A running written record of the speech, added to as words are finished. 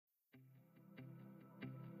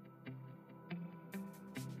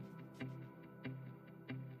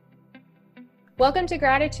Welcome to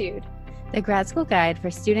Gratitude, the grad school guide for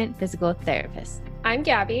student physical therapists. I'm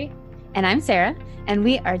Gabby. And I'm Sarah, and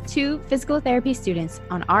we are two physical therapy students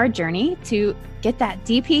on our journey to get that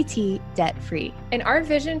DPT debt-free. And our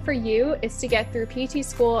vision for you is to get through PT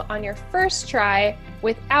school on your first try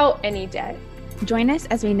without any debt. Join us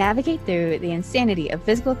as we navigate through the insanity of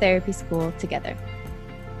physical therapy school together.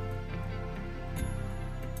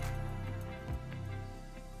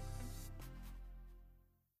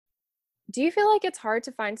 Do you feel like it's hard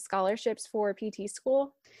to find scholarships for PT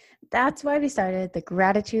school? That's why we started the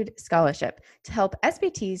Gratitude Scholarship to help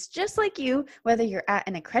SPTs just like you, whether you're at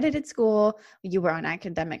an accredited school, you were on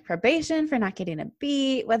academic probation for not getting a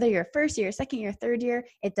B, whether you're first year, second year, third year,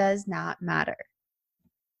 it does not matter.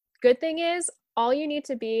 Good thing is, all you need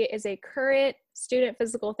to be is a current student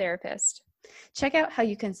physical therapist. Check out how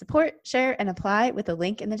you can support, share, and apply with the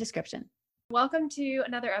link in the description. Welcome to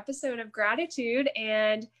another episode of Gratitude,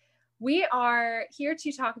 and we are here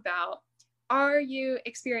to talk about, are you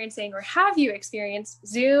experiencing or have you experienced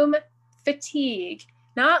Zoom fatigue?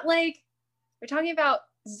 Not like, we're talking about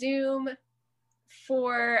Zoom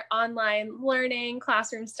for online learning,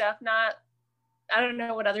 classroom stuff, not, I don't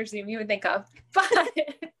know what other Zoom you would think of, but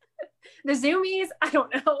the Zoomies, I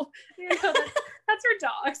don't know. You know, that's for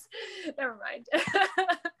dogs. Never mind.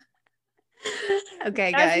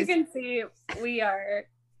 Okay, guys. As you can see,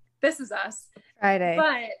 this is us. Friday.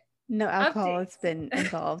 But no alcohol has been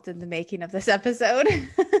involved in the making of this episode.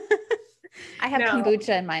 I have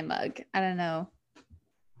kombucha in my mug. I don't know.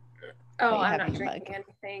 Oh, I'm not drinking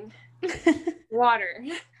anything. Water.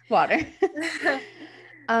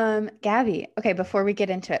 Gabby, okay, before we get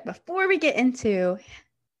into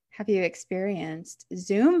have you experienced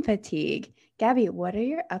Zoom fatigue? Gabby, what are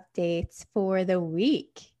your updates for the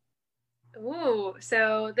week? Ooh,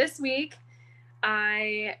 so this week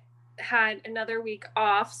I had another week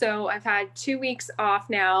off. So I've had 2 weeks off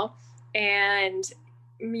now. And,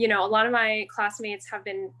 you know, a lot of my classmates have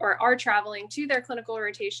been or are traveling to their clinical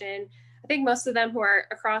rotation. I think most of them who are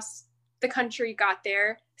across the country got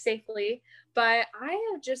there safely. But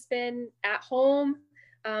I have just been at home,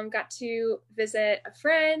 got to visit a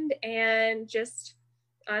friend, and just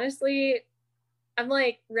honestly, I'm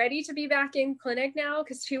like ready to be back in clinic now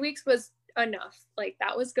because 2 weeks was enough. Like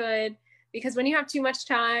that was good. Because when you have too much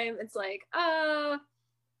time, it's like,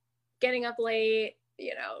 getting up late,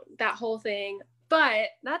 you know, that whole thing.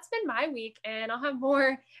 But that's been my week, and I'll have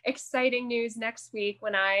more exciting news next week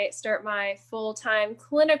when I start my full-time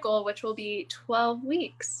clinical, which will be 12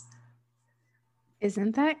 weeks.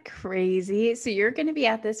 Isn't that crazy? So you're going to be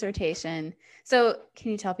at this rotation. So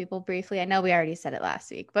can you tell people briefly? I know we already said it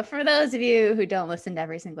last week, but for those of you who don't listen to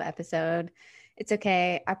every single episode, it's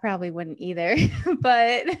okay. I probably wouldn't either,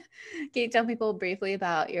 but can you tell people briefly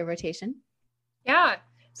about your rotation? Yeah.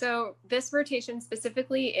 So this rotation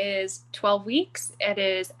specifically is 12 weeks. It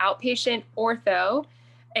is outpatient ortho,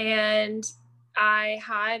 and I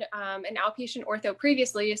had an outpatient ortho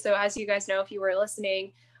previously. So as you guys know, if you were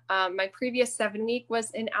listening, my previous 7-week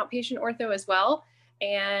was in outpatient ortho as well.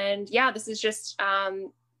 And yeah, this is just,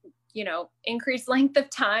 increased length of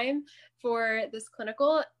time for this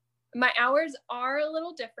clinical. My hours are a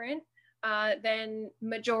little different than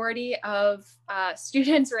majority of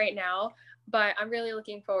students right now, but I'm really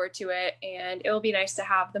looking forward to it. And it will be nice to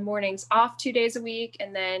have the mornings off 2 days a week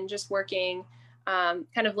and then just working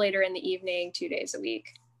kind of later in the evening, 2 days a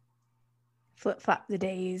week. Flip-flop the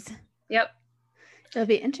days. Yep. It'll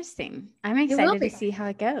be interesting. I'm excited to see how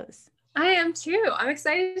it goes. I am too. I'm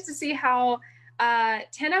excited to see how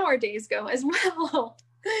 10-hour days go as well.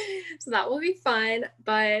 So that will be fun,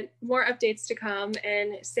 but more updates to come.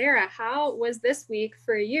 And Sarah, how was this week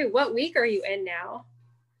for you? What week are you in now?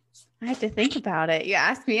 I have to think about it. You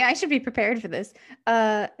asked me. I should be prepared for this.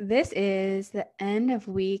 This is the end of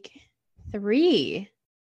week 3.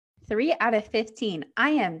 3 out of 15. I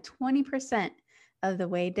am 20% of the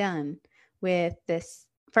way done with this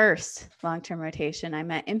first long-term rotation.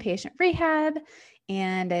 I'm at inpatient rehab,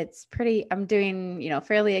 and I'm doing,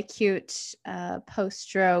 fairly acute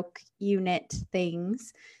post-stroke unit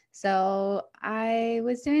things. So I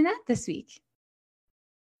was doing that this week.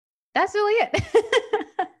 That's really it.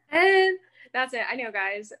 And that's it. I know,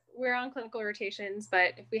 guys, we're on clinical rotations,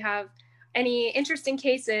 but if we have any interesting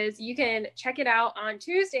cases, you can check it out on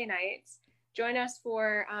Tuesday nights. Join us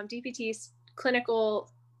for DPT's clinical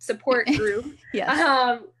support group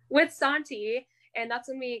yes. With Santi. And that's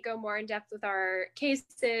when we go more in depth with our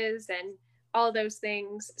cases and all of those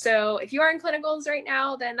things. So if you are in clinicals right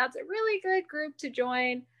now, then that's a really good group to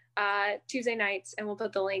join Tuesday nights. And we'll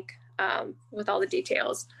put the link with all the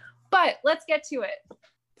details. But let's get to it.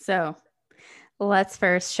 So let's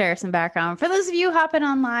first share some background. For those of you hopping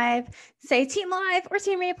on live, say Team Live or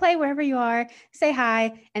Team Replay, wherever you are, say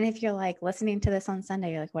hi. And if you're like listening to this on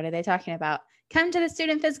Sunday, you're like, what are they talking about? Come to the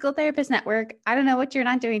Student Physical Therapist Network. I don't know what you're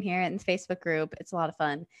not doing here in the Facebook group. It's a lot of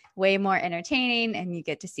fun, way more entertaining, and you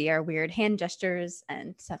get to see our weird hand gestures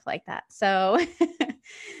and stuff like that. So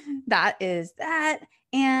that is that.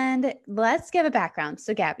 And let's give a background.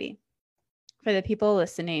 So Gabby, for the people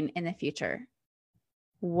listening in the future,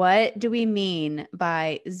 what do we mean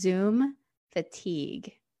by Zoom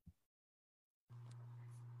fatigue?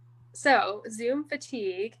 So Zoom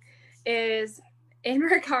fatigue is in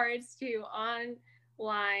regards to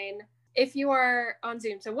online, if you are on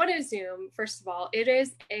Zoom. So what is Zoom? First of all, it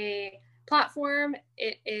is a platform.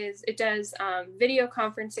 It does video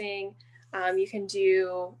conferencing. You can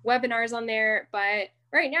do webinars on there, but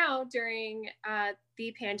right now during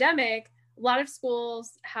the pandemic, a lot of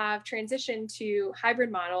schools have transitioned to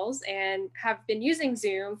hybrid models and have been using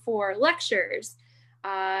Zoom for lectures.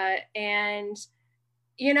 And,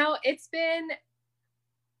 you know, it's been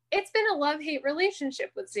a love-hate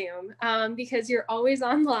relationship with Zoom because you're always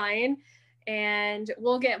online, and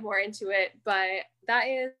we'll get more into it, but that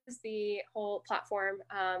is the whole platform.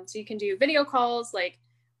 So you can do video calls, like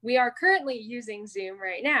we are currently using Zoom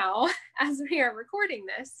right now as we are recording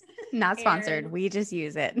this. Not sponsored. We just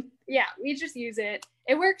use it. Yeah, we just use it.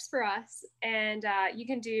 It works for us. And you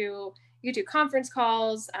can do conference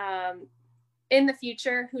calls. In the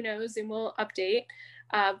future, who knows, Zoom will update.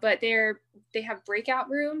 But they have breakout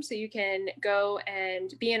rooms, so you can go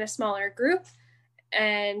and be in a smaller group.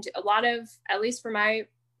 And a lot of, at least for my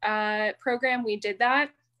program, we did that,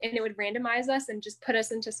 and it would randomize us and just put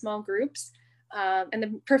us into small groups. And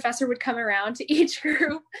the professor would come around to each group,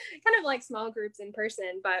 kind of like small groups in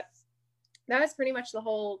person, but that was pretty much the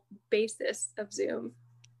whole basis of Zoom.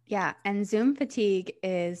 Yeah. And Zoom fatigue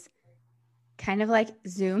is kind of like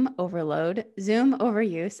Zoom overload, Zoom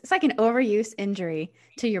overuse. It's like an overuse injury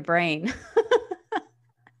to your brain.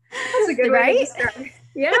 That's a good way to describe it.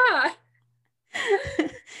 Yeah.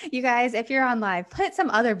 You guys, if you're on live, put some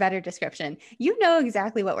other better description. You know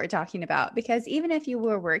exactly what we're talking about, because even if you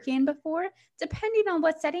were working before, depending on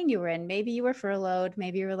what setting you were in, maybe you were furloughed,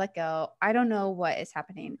 maybe you were let go. I don't know what is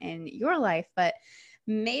happening in your life, but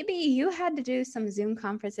maybe you had to do some Zoom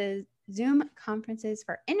conferences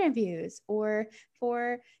for interviews or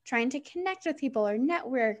for trying to connect with people or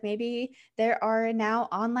network. Maybe there are now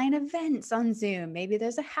online events on Zoom. Maybe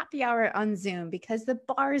there's a happy hour on Zoom because the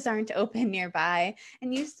bars aren't open nearby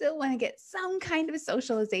and you still want to get some kind of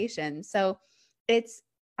socialization. So it's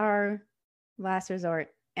our last resort.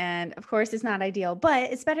 And of course, it's not ideal,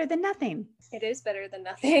 but it's better than nothing. It is better than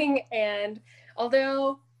nothing. And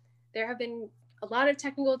although there have been a lot of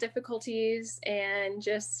technical difficulties and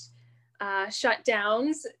just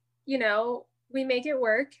shutdowns, you know, we make it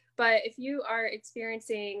work. But if you are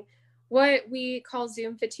experiencing what we call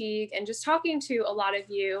Zoom fatigue, and just talking to a lot of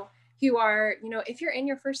you who are, you know, if you're in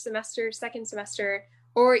your first semester, second semester,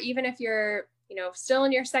 or even if you're, you know, still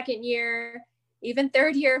in your second year, even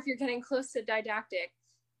third year, if you're getting close to didactic,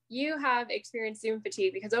 you have experienced Zoom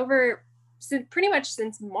fatigue, because pretty much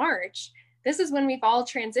since March, this is when we've all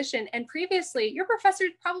transitioned. And previously, your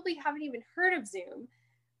professors probably haven't even heard of Zoom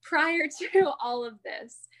prior to all of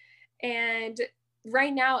this. And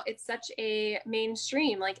right now, it's such a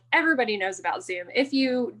mainstream, like everybody knows about Zoom. If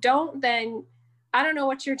you don't, then I don't know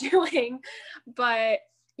what you're doing. But,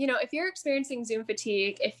 you know, if you're experiencing Zoom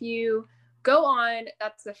fatigue, if you go on,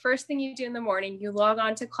 that's the first thing you do in the morning, you log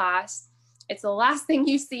on to class. It's the last thing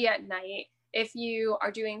you see at night. If you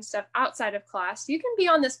are doing stuff outside of class, you can be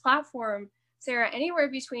on this platform, Sarah, anywhere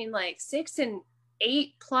between like 6 and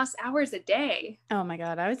 8+ hours a day. Oh my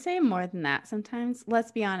God. I would say more than that sometimes.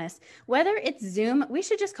 Let's be honest. Whether it's Zoom, we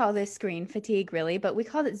should just call this screen fatigue, really, but we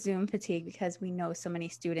call it Zoom fatigue because we know so many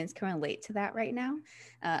students can relate to that right now.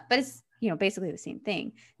 But it's, you know, basically the same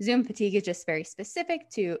thing. Zoom fatigue is just very specific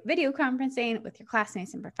to video conferencing with your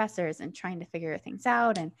classmates and professors and trying to figure things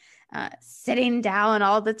out and sitting down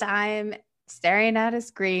all the time, staring at a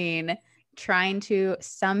screen, trying to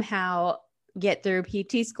somehow get through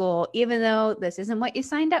PT school, even though this isn't what you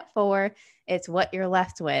signed up for, it's what you're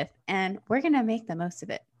left with. And we're going to make the most of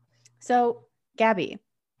it. So, Gabby,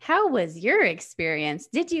 how was your experience?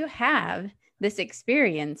 Did you have this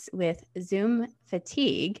experience with Zoom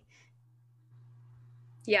fatigue?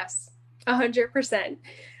 Yes, 100%.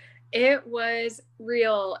 It was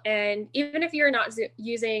real. And even if you're not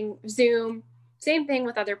using Zoom, same thing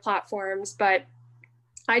with other platforms, but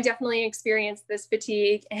I definitely experienced this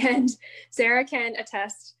fatigue, and Sarah can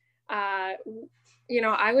attest. You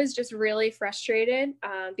know, I was just really frustrated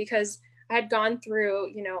because I had gone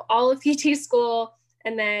through, all of PT school.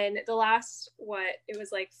 And then the last, it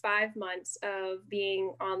was like 5 months of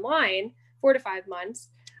being online, 4 to 5 months.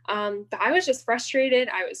 But I was just frustrated.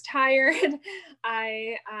 I was tired.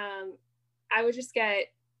 I would just get,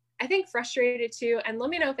 I think, frustrated too. And let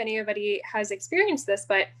me know if anybody has experienced this,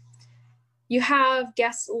 but you have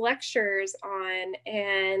guest lectures on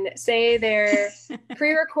and say they're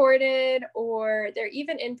pre-recorded or they're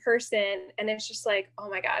even in person. And it's just like, oh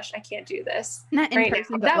my gosh, I can't do this. Not in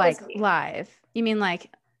person, but like live. You mean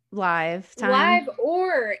like live time? Live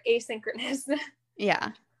or asynchronous.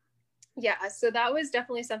 Yeah. Yeah. So that was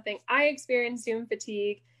definitely something I experienced, Zoom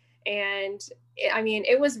fatigue. And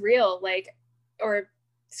it was real, or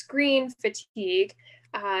screen fatigue.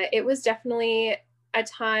 It was definitely a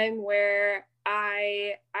time where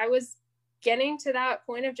I was getting to that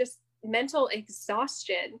point of just mental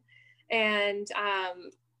exhaustion. And,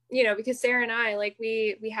 because Sarah and I,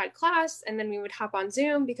 we had class and then we would hop on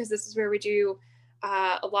Zoom because this is where we do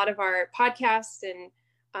a lot of our podcasts and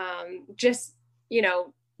just,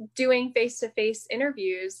 doing face-to-face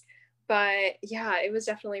interviews. But yeah, it was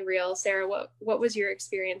definitely real. Sarah, what was your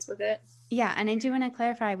experience with it? Yeah. And I do want to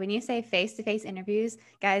clarify, when you say face-to-face interviews,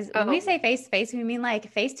 guys, when we say face-to-face, we mean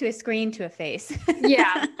like face to a screen to a face.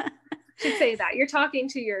 Yeah. Should say that. You're talking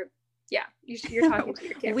to your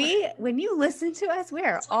camera. When you listen to us, we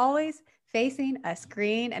are always facing a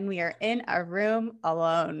screen and we are in a room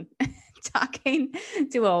alone. Talking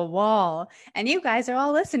to a wall, and you guys are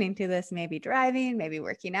all listening to this, maybe driving, maybe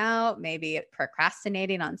working out, maybe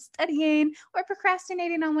procrastinating on studying, or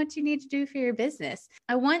procrastinating on what you need to do for your business.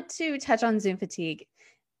 I want to touch on Zoom fatigue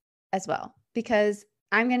as well, because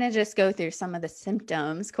I'm going to just go through some of the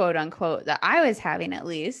symptoms, quote unquote, that I was having, at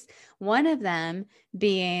least. One of them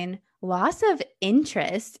being loss of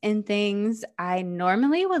interest in things I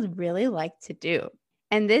normally would really like to do.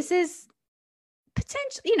 And this is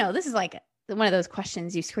potentially, this is like one of those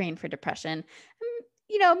questions you screen for depression.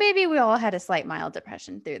 Maybe we all had a slight mild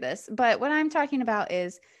depression through this, but what I'm talking about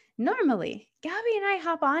is normally Gabby and I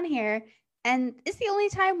hop on here, and it's the only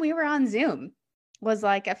time we were on Zoom was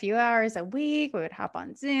like a few hours a week. We would hop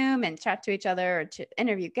on Zoom and chat to each other or to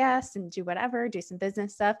interview guests and do whatever, do some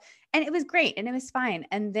business stuff. And it was great and it was fine.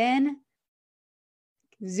 And then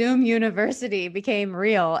Zoom University became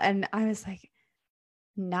real. And I was like,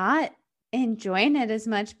 not enjoying it as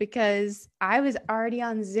much because I was already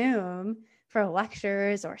on Zoom for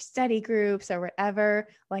lectures or study groups or whatever,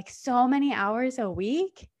 like so many hours a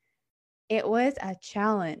week. It was a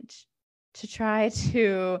challenge to try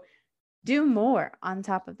to do more on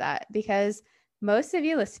top of that, because most of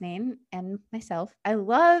you listening and myself, I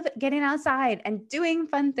love getting outside and doing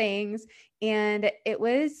fun things. And it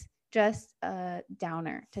was just a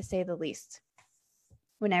downer, to say the least,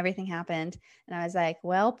 when everything happened. And I was like,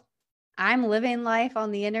 well, I'm living life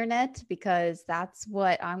on the internet because that's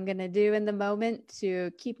what I'm going to do in the moment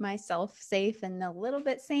to keep myself safe and a little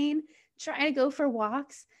bit sane. Try to go for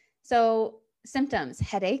walks. So symptoms: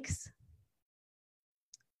 headaches,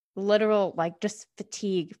 literal, just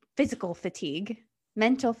fatigue, physical fatigue,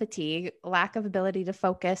 mental fatigue, lack of ability to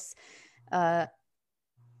focus,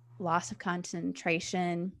 loss of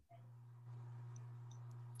concentration,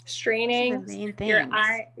 straining your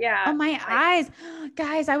eye. Yeah. Oh, my eyes.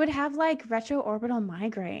 Guys, I would have retroorbital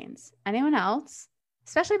migraines. Anyone else?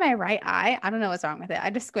 Especially my right eye. I don't know what's wrong with it. I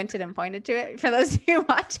just squinted and pointed to it for those of you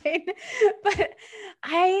watching. But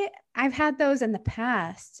I've had those in the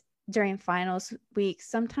past during finals week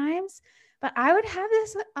sometimes, but I would have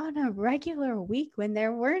this on a regular week when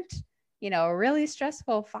there weren't, really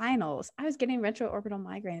stressful finals. I was getting retroorbital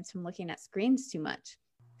migraines from looking at screens too much.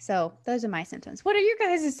 So those are my symptoms. What are your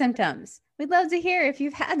guys' symptoms? We'd love to hear if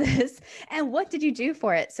you've had this and what did you do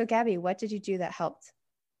for it? So Gabby, what did you do that helped?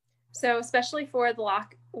 So especially for the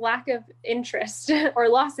lack of interest or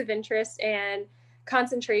loss of interest and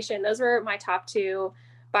concentration, those were my top two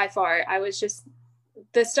by far. I was just,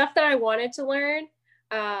 the stuff that I wanted to learn,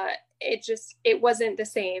 it wasn't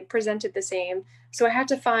presented the same. So I had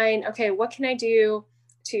to find, okay, what can I do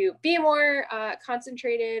to be more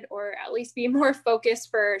concentrated, or at least be more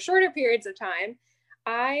focused for shorter periods of time.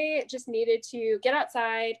 I just needed to get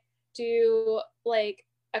outside, do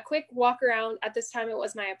a quick walk around. At this time, it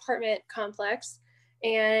was my apartment complex,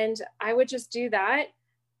 and I would just do that.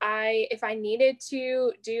 If I needed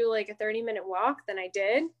to do a 30-minute walk, then I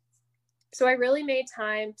did. So I really made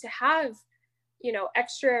time to have,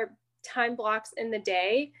 extra time blocks in the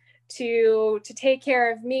day to take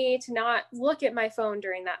care of me, to not look at my phone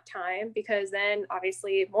during that time, because then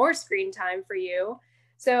obviously more screen time for you.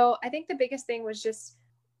 So I think the biggest thing was just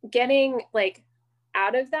getting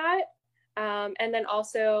out of that. And then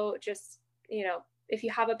also just, you know, if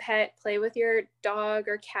you have a pet, play with your dog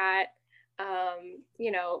or cat.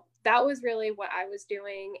 You know, that was really what I was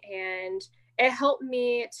doing. And it helped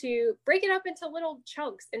me to break it up into little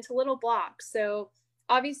chunks, into little blocks. So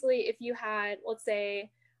obviously, if you had, let's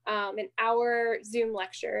say, an hour Zoom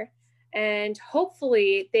lecture, and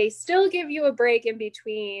hopefully they still give you a break in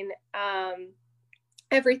between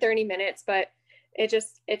every 30 minutes, but it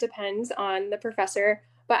depends on the professor.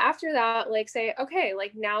 But after that, like say, okay,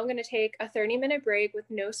 like now I'm going to take a 30-minute break with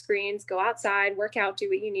no screens, go outside, work out, do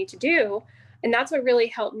what you need to do. And that's what really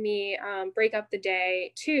helped me break up the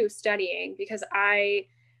day to studying, because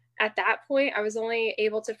at that point, I was only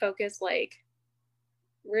able to focus like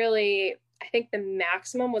really, I think the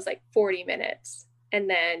maximum was like 40 minutes. And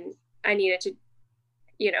then I needed to,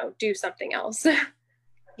 you know, do something else.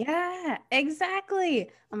 Yeah, exactly.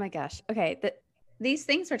 Oh my gosh. Okay. These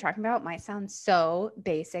things we're talking about might sound so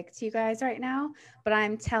basic to you guys right now, but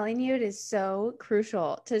I'm telling you, it is so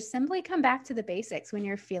crucial to simply come back to the basics when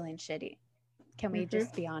you're feeling shitty. Can we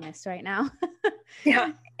just be honest right now?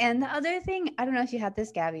 Yeah. And the other thing, I don't know if you had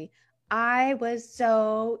this, Gabby, I was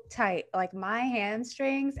so tight, like my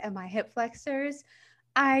hamstrings and my hip flexors,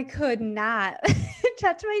 I could not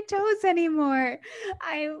touch my toes anymore.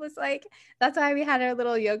 I was like, that's why we had our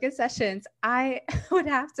little yoga sessions. I would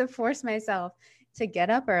have to force myself to get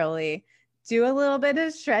up early, do a little bit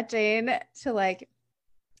of stretching to like,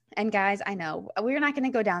 and guys, I know we're not going to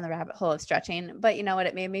go down the rabbit hole of stretching, but you know what?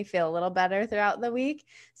 It made me feel a little better throughout the week.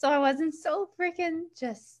 So I wasn't so freaking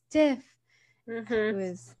just stiff.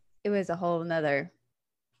 It was a whole nother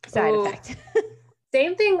side effect.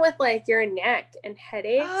 Same thing with like your neck and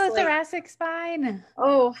headaches. Oh, thoracic spine.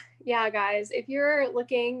 Oh, yeah, guys. If you're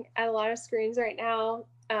looking at a lot of screens right now,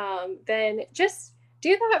 then just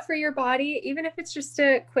do that for your body, even if it's just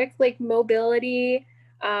a quick like mobility,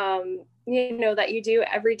 you know, that you do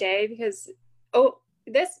every day, because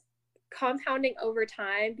this compounding over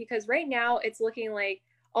time, because right now it's looking like,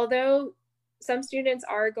 although some students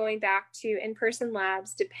are going back to in-person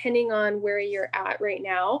labs, depending on where you're at right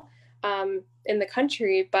now, in the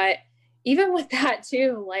country. But even with that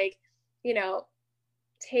too, like, you know,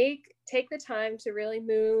 take the time to really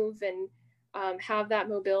move and have that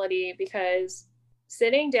mobility, because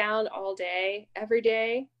sitting down all day, every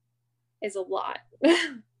day is a lot.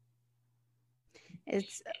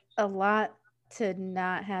 It's a lot to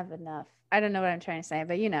not have enough. I don't know what I'm trying to say,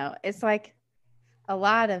 but you know, it's like a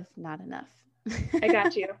lot of not enough. I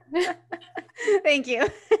got you. Thank you.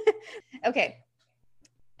 Okay.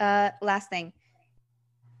 Last thing.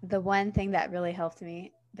 The one thing that really helped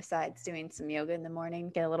me, besides doing some yoga in the morning,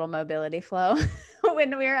 get a little mobility flow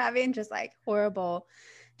when we were having just like horrible,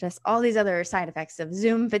 just all these other side effects of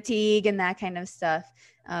Zoom fatigue and that kind of stuff,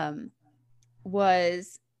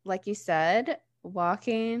 was, like you said,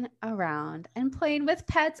 walking around and playing with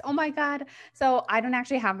pets. Oh my God. So I don't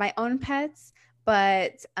actually have my own pets,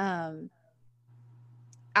 but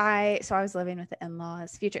I was living with the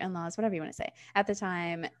in-laws, future in-laws, whatever you want to say, at the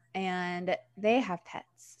time, and they have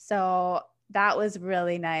pets. So that was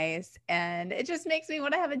really nice. And it just makes me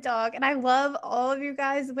want to have a dog. And I love all of you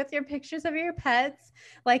guys with your pictures of your pets.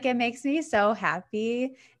 Like, it makes me so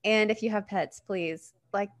happy. And if you have pets, please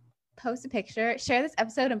like post a picture, share this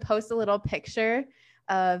episode and post a little picture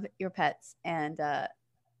of your pets. And that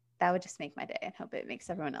would just make my day, and hope it makes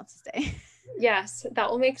everyone else's day. Yes, that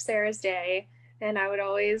will make Sarah's day. And I would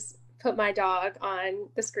always put my dog on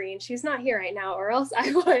the screen. She's not here right now, or else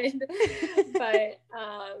I would. But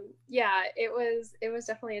yeah, it was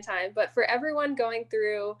definitely a time. But for everyone going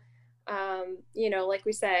through, you know, like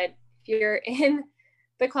we said, if you're in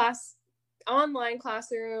the online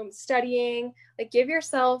classroom studying, like give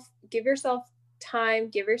yourself time,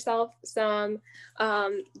 give yourself some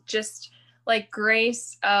just like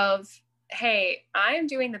grace of, hey, I'm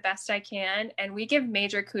doing the best I can. And we give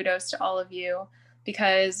major kudos to all of you,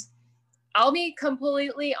 because I'll be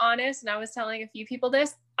completely honest. And I was telling a few people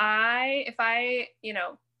this, if I, you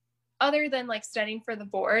know, other than like studying for the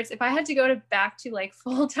boards, if I had to go back to like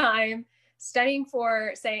full-time studying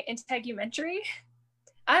for, say, integumentary,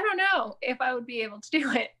 I don't know if I would be able to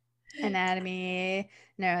do it. Anatomy,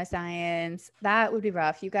 neuroscience, that would be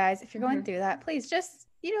rough. You guys, if you're going through that, please just,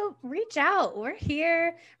 you know, reach out. We're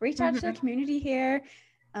here. Reach out to the community here.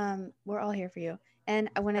 We're all here for you. And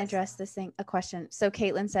I want to address a question. So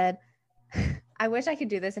Caitlin said, I wish I could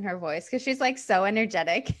do this in her voice, because she's like so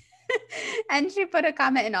energetic. And she put a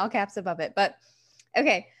comment in all caps above it. But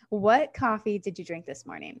okay, what coffee did you drink this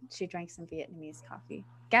morning? She drank some Vietnamese coffee.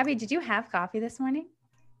 Gabby, did you have coffee this morning?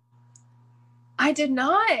 I did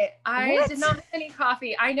not. I did not have any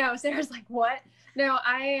coffee. I know. Sarah's like, what? No,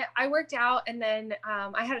 I worked out and then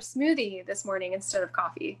I had a smoothie this morning instead of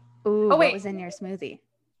coffee. Ooh, Oh, what wait. was in your smoothie?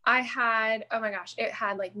 I had, oh my gosh, it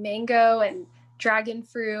had like mango and dragon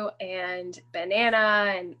fruit and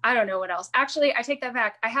banana and I don't know what else. Actually, I take that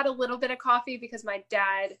back. I had a little bit of coffee because my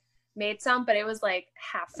dad made some, but it was like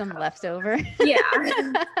half Some a cup. leftover. Yeah.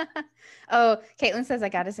 Oh, Caitlin says I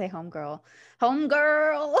got to say homegirl.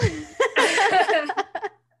 Homegirl.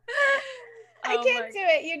 I can't do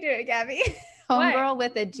it. You do it, Gabby. Homegirl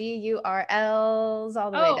with the GURLs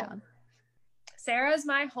all the way down. Sarah's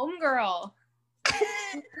my homegirl.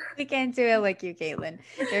 We can't do it like you, Caitlin.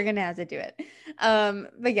 You're gonna have to do it.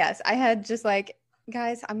 But yes, I had just like,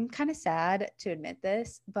 guys, I'm kind of sad to admit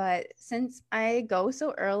this, but since I go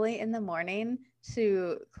so early in the morning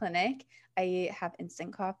to clinic, I have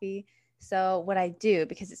instant coffee. So what I do,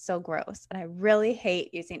 because it's so gross and I really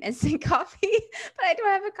hate using instant coffee, but I do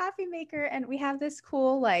have a coffee maker and we have this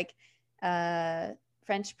cool like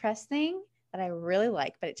French press thing that I really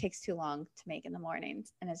like, but it takes too long to make in the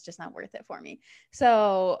mornings and it's just not worth it for me.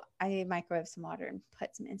 So I microwave some water and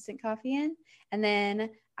put some instant coffee in. And then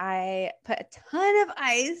I put a ton of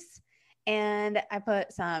ice and I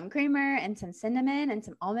put some creamer and some cinnamon and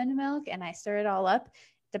some almond milk and I stir it all up.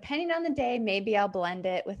 Depending on the day, maybe I'll blend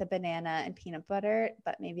it with a banana and peanut butter,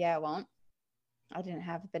 but maybe I won't. I didn't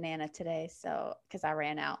have a banana today, so because I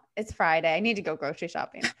ran out. It's Friday. I need to go grocery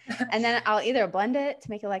shopping. And then I'll either blend it to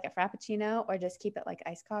make it like a frappuccino or just keep it like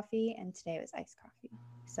iced coffee. And today it was iced coffee.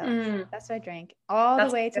 So that's what I drank all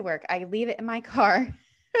the way to work. I leave it in my car.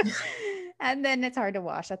 And then it's hard to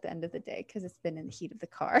wash at the end of the day because it's been in the heat of the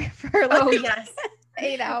car for like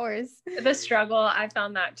 8 hours. The struggle. I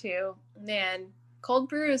found that too. Man, cold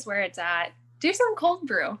brew is where it's at. Do some cold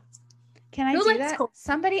brew. Can I do that?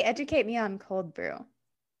 Somebody educate me on cold brew.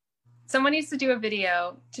 Someone needs to do a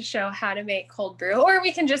video to show how to make cold brew, or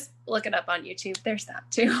we can just look it up on YouTube. There's that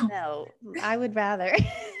too. No, I would rather.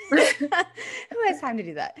 Who has time to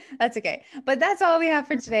do that? That's okay. But that's all we have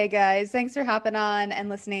for today, guys. Thanks for hopping on and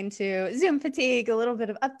listening to Zoom Fatigue, a little bit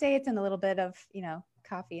of updates and a little bit of,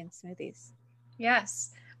 coffee and smoothies.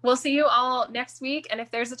 Yes. We'll see you all next week. And if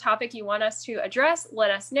there's a topic you want us to address,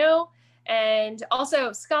 let us know. And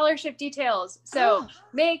also scholarship details. So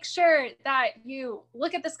make sure that you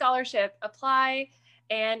look at the scholarship, apply.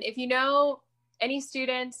 And if you know any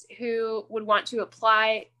students who would want to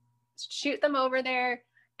apply, shoot them over there.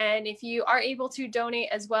 And if you are able to donate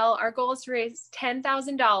as well, our goal is to raise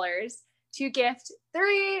 $10,000 to gift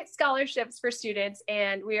 3 scholarships for students.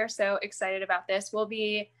 And we are so excited about this. We'll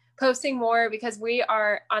be posting more because we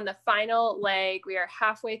are on the final leg. We are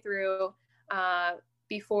halfway through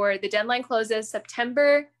before the deadline closes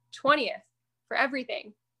September 20th for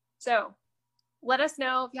everything. So let us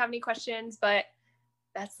know if you have any questions, but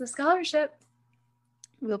that's the scholarship.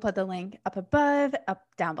 We'll put the link up above, up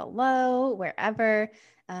down below, wherever.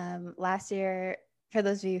 Last year, for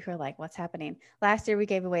those of you who are like, what's happening? Last year, we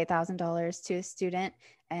gave away $1,000 to a student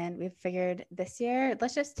and we figured this year,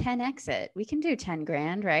 let's just 10X it. We can do 10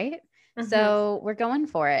 grand, right? Mm-hmm. So we're going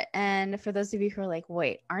for it. And for those of you who are like,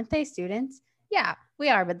 wait, aren't they students? Yeah, we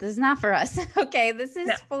are, but this is not for us. Okay, this is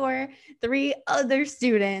for 3 other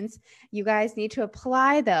students. You guys need to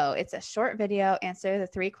apply, though. It's a short video, answer the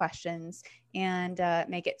 3 questions, and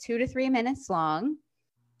make it 2 to 3 minutes long.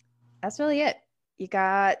 That's really it. You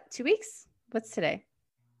got 2 weeks? What's today?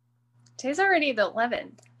 Today's already the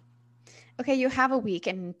 11th. Okay, you have a week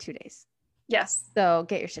and 2 days. Yes. So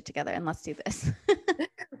get your shit together and let's do this.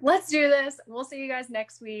 Let's do this. We'll see you guys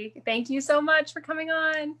next week. Thank you so much for coming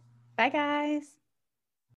on. Bye, guys.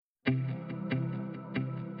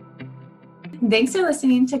 Thanks for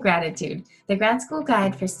listening to Gratitude, the grad school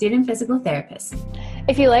guide for student physical therapists.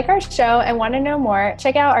 If you like our show and want to know more,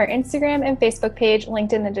 check out our Instagram and Facebook page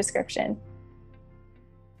linked in the description.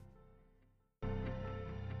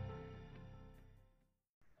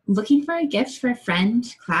 Looking for a gift for a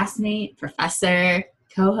friend, classmate, professor,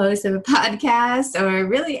 co-host of a podcast, or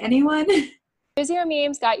really anyone? Physio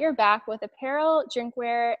Memes got your back with apparel,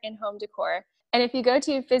 drinkware, and home decor. And if you go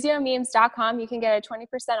to physiomemes.com, you can get a 20%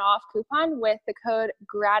 off coupon with the code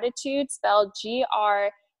GRATITUDE, spelled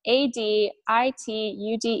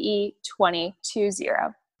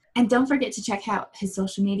GRATITUDE2020. And don't forget to check out his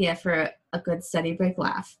social media for a good study break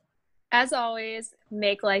laugh. As always,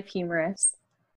 make life humorous.